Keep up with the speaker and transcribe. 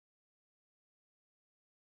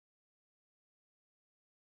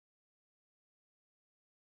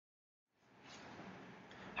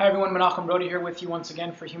Hi everyone, Menachem Brodie here with you once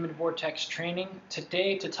again for Human Vortex Training.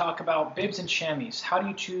 Today to talk about bibs and chamois. How do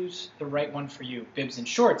you choose the right one for you? Bibs and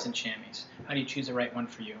shorts and chamois. How do you choose the right one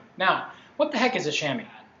for you? Now, what the heck is a chamois?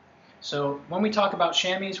 So when we talk about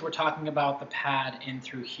chamois, we're talking about the pad in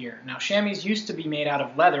through here. Now chamois used to be made out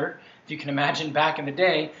of leather. If you can imagine back in the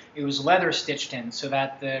day, it was leather stitched in so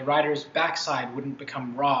that the rider's backside wouldn't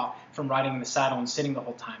become raw from riding in the saddle and sitting the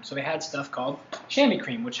whole time. So they had stuff called chamois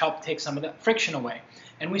cream, which helped take some of the friction away.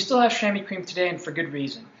 And we still have chamois cream today, and for good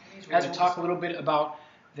reason. As we talk a little bit about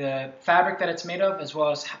the fabric that it's made of, as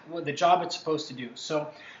well as the job it's supposed to do. So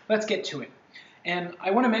let's get to it. And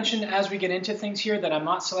I want to mention as we get into things here that I'm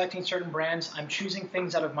not selecting certain brands. I'm choosing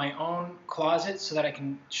things out of my own closet so that I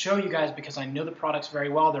can show you guys because I know the products very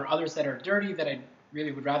well. There are others that are dirty that I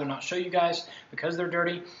really would rather not show you guys because they're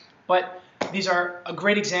dirty. But these are a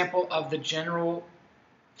great example of the general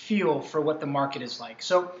feel for what the market is like.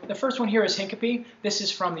 So the first one here is Hincapie. This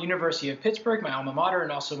is from the University of Pittsburgh, my alma mater,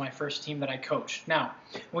 and also my first team that I coached. Now,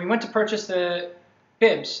 when we went to purchase the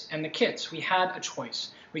bibs and the kits, we had a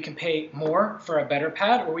choice. We can pay more for a better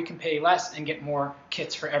pad, or we can pay less and get more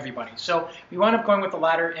kits for everybody. So we wound up going with the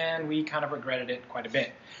latter, and we kind of regretted it quite a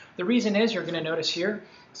bit. The reason is, you're going to notice here,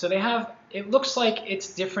 so they have, it looks like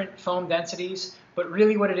it's different foam densities, but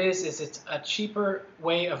really what it is it's a cheaper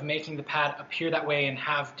way of making the pad appear that way and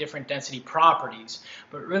have different density properties.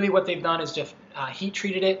 But really what they've done is just heat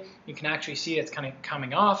treated it. You can actually see it's kind of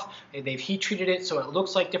coming off. They've heat treated it so it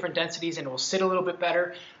looks like different densities and it will sit a little bit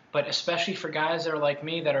better. But especially for guys that are like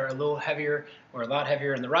me that are a little heavier or a lot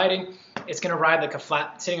heavier in the riding, it's going to ride like a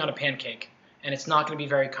flat, sitting on a pancake. And it's not going to be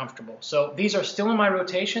very comfortable. So these are still in my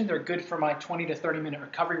rotation. They're good for my 20 to 30 minute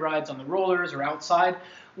recovery rides on the rollers or outside,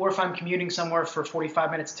 or if I'm commuting somewhere for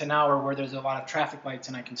 45 minutes to an hour where there's a lot of traffic lights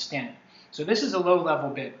and I can stand it. So this is a low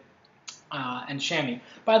level bib and chamois.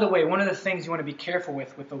 By the way, one of the things you want to be careful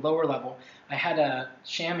with the lower level, I had a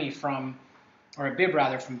chamois from, or a bib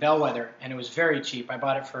rather, from Bellwether, and it was very cheap. I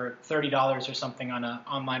bought it for $30 or something on an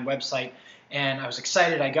online website. And I was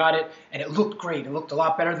excited, I got it, and it looked great. It looked a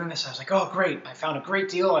lot better than this. I was like, oh, great. I found a great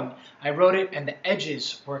deal, and I rode it, and the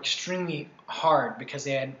edges were extremely hard because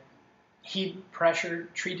they had heat pressure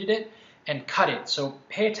treated it and cut it. So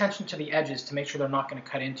pay attention to the edges to make sure they're not going to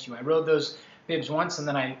cut into you. I rode those bibs once, and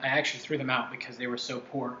then I actually threw them out because they were so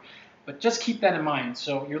poor. But just keep that in mind.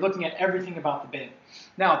 So you're looking at everything about the bib.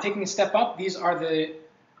 Now, taking a step up, these are the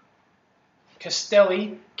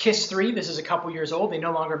Castelli Kiss 3. This is a couple years old. They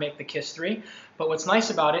no longer make the Kiss 3. But what's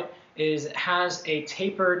nice about it is it has a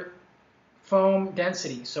tapered foam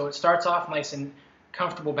density. So it starts off nice and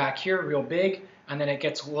comfortable back here, real big, and then it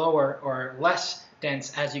gets lower or less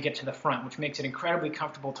dense as you get to the front, which makes it incredibly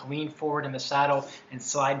comfortable to lean forward in the saddle and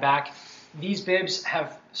slide back. These bibs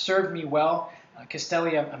have served me well.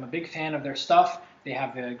 Castelli, I'm a big fan of their stuff. They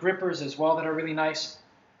have the grippers as well that are really nice.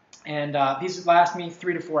 And these last me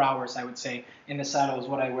 3 to 4 hours, I would say, in the saddle is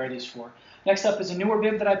what I wear these for. Next up is a newer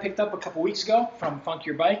bib that I picked up a couple weeks ago from Funk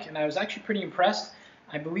Your Bike, and I was actually pretty impressed.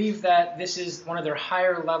 I believe that this is one of their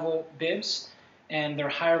higher level bibs and their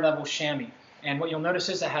higher level chamois. And what you'll notice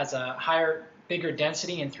is it has a higher, bigger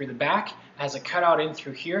density in through the back, it has a cutout in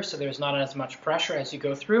through here so there's not as much pressure as you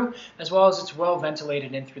go through, as well as it's well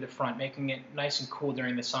ventilated in through the front, making it nice and cool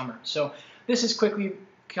during the summer. So this is quickly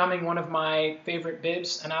becoming one of my favorite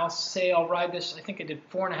bibs, and I'll say I'll ride this. I think I did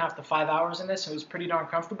 4.5 to 5 hours in this. It was pretty darn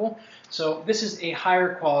comfortable. So this is a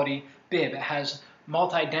higher quality bib. It has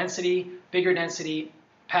multi-density, bigger density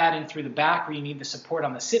pad in through the back where you need the support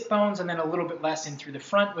on the sit bones, and then a little bit less in through the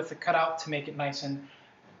front with the cutout to make it nice and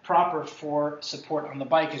proper for support on the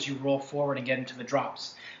bike as you roll forward and get into the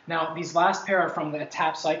drops. Now these last pair are from the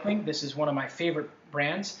Tap Cycling. This is one of my favorite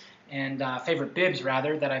brands, and favorite bibs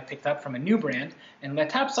rather, that I picked up from a new brand. And the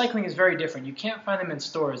Tap Cycling is very different. You can't find them in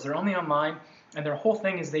stores. They're only online, and their whole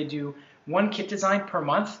thing is they do one kit design per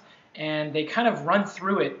month, and they kind of run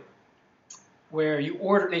through it where you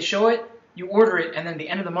order, they show it, you order it, and then the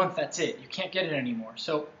end of the month, that's it. You can't get it anymore.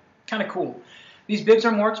 So kind of cool. These bibs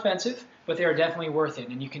are more expensive, but they are definitely worth it.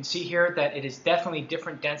 And you can see here that it is definitely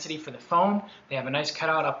different density for the foam. They have a nice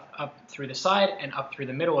cutout up through the side and up through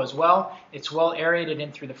the middle as well. It's well aerated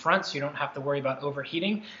in through the front, so you don't have to worry about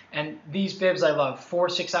overheating. And these bibs I love. 4 or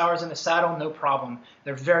 6 hours in the saddle, no problem.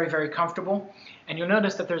 They're very, very comfortable. And you'll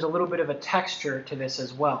notice that there's a little bit of a texture to this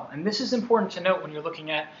as well. And this is important to note when you're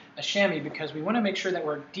looking at a chamois because we want to make sure that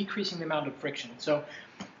we're decreasing the amount of friction. So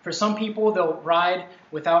for some people, they'll ride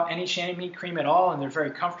without any chamois cream at all, and they're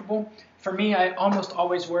very comfortable. For me, I almost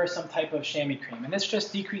always wear some type of chamois cream, and this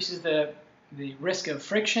just decreases the risk of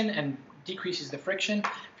friction and decreases the friction.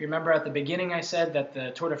 If you remember at the beginning, I said that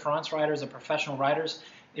the Tour de France riders, the professional riders,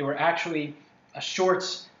 they were actually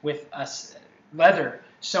shorts with leather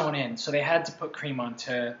sewn in, so they had to put cream on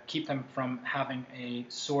to keep them from having a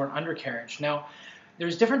sore undercarriage. Now,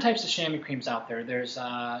 there's different types of chamois creams out there. There's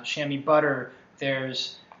chamois butter,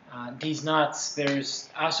 there's These Nuts, there's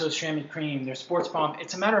Asso's chamois cream, there's Sports Balm.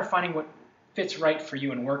 It's a matter of finding what fits right for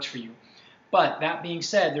you and works for you. But that being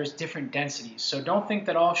said, there's different densities. So don't think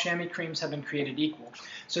that all chamois creams have been created equal.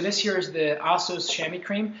 So this here is the Asso's chamois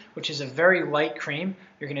cream, which is a very light cream.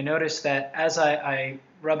 You're going to notice that as I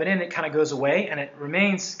rub it in, it kind of goes away, and it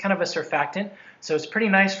remains kind of a surfactant. So it's pretty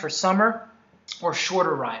nice for summer or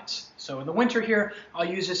shorter rides. So in the winter here, I'll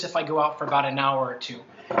use this if I go out for about an hour or two.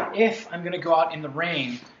 If I'm going to go out in the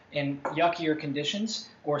rain in yuckier conditions,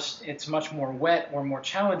 or it's much more wet or more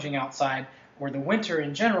challenging outside, or the winter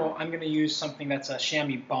in general, I'm going to use something that's a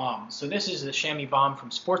chamois balm. So this is the chamois balm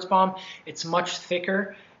from Sports Balm. It's much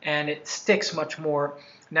thicker and it sticks much more.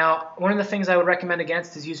 Now, one of the things I would recommend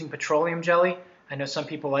against is using petroleum jelly. I know some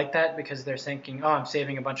people like that because they're thinking, oh, I'm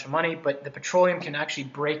saving a bunch of money, but the petroleum can actually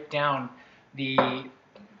break down the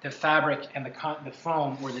fabric and the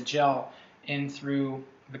foam or the gel in through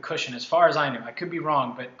the cushion, as far as I know. I could be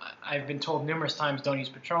wrong, but I've been told numerous times don't use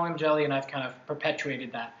petroleum jelly, and I've kind of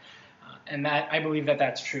perpetuated that. And that I believe that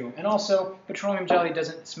that's true. And also, petroleum jelly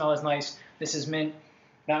doesn't smell as nice. This is mint.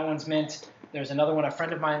 That one's mint. There's another one a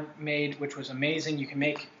friend of mine made, which was amazing. You can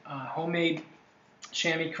make homemade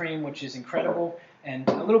chamois cream, which is incredible and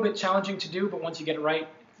a little bit challenging to do, but once you get it right,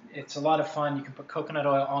 it's a lot of fun. You can put coconut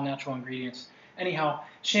oil, all natural ingredients. Anyhow,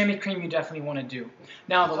 chamois cream you definitely want to do.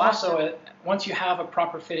 Now, the last, once you have a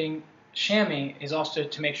proper fitting chamois, is also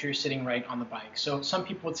to make sure you're sitting right on the bike. So some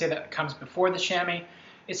people would say that comes before the chamois.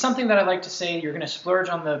 It's something that I like to say. You're going to splurge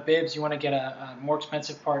on the bibs. You want to get a more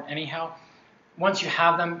expensive part anyhow. Once you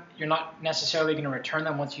have them, you're not necessarily going to return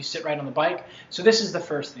them once you sit right on the bike. So this is the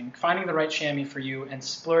first thing, finding the right chamois for you and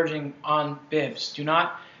splurging on bibs. Do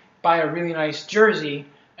not buy a really nice jersey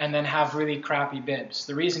and then have really crappy bibs.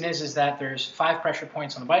 The reason is that there's 5 pressure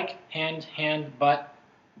points on the bike: hand, hand, butt,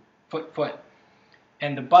 foot, foot.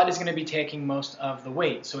 And the butt is going to be taking most of the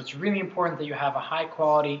weight. So it's really important that you have a high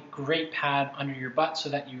quality, great pad under your butt so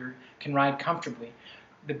that you can ride comfortably.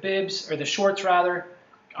 The bibs, or the shorts rather,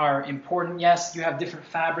 are important. Yes, you have different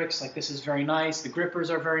fabrics, like this is very nice, the grippers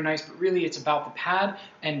are very nice, but really it's about the pad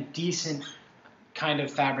and decent kind of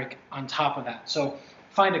fabric on top of that. So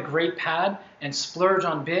find a great pad and splurge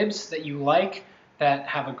on bibs that you like, that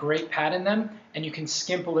have a great pad in them, and you can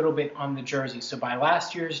skimp a little bit on the jerseys. So buy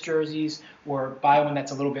last year's jerseys, or buy one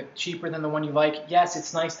that's a little bit cheaper than the one you like. Yes,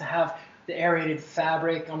 it's nice to have the aerated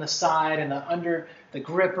fabric on the side and the under, the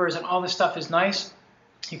grippers, and all this stuff is nice.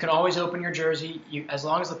 You can always open your jersey, as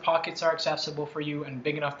long as the pockets are accessible for you and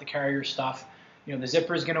big enough to carry your stuff. You know, the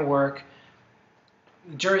zipper is going to work.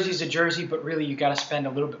 The jersey's a jersey, but really you got to spend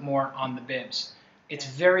a little bit more on the bibs. It's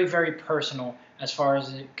very, very personal as far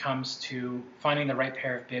as it comes to finding the right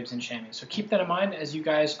pair of bibs and chamois. So keep that in mind as you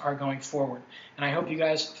guys are going forward. And I hope you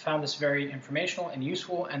guys found this very informational and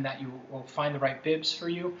useful, and that you will find the right bibs for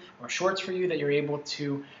you or shorts for you, that you're able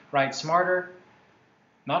to ride smarter,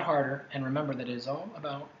 not harder, and remember that it is all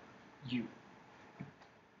about you.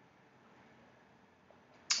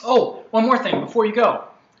 Oh, one more thing before you go.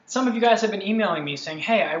 Some of you guys have been emailing me saying,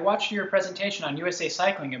 hey, I watched your presentation on USA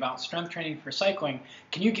Cycling about strength training for cycling.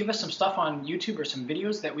 Can you give us some stuff on YouTube or some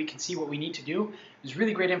videos that we can see what we need to do? It was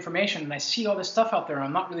really great information, and I see all this stuff out there, and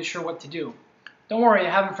I'm not really sure what to do. Don't worry, I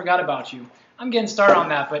haven't forgot about you. I'm getting started on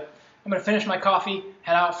that, but I'm going to finish my coffee,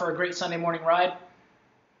 head out for a great Sunday morning ride.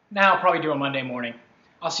 Now I'll probably do a Monday morning.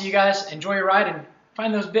 I'll see you guys. Enjoy your ride, and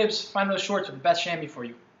find those bibs, find those shorts with the best chamois for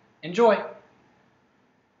you. Enjoy.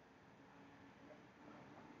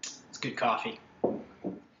 Good coffee.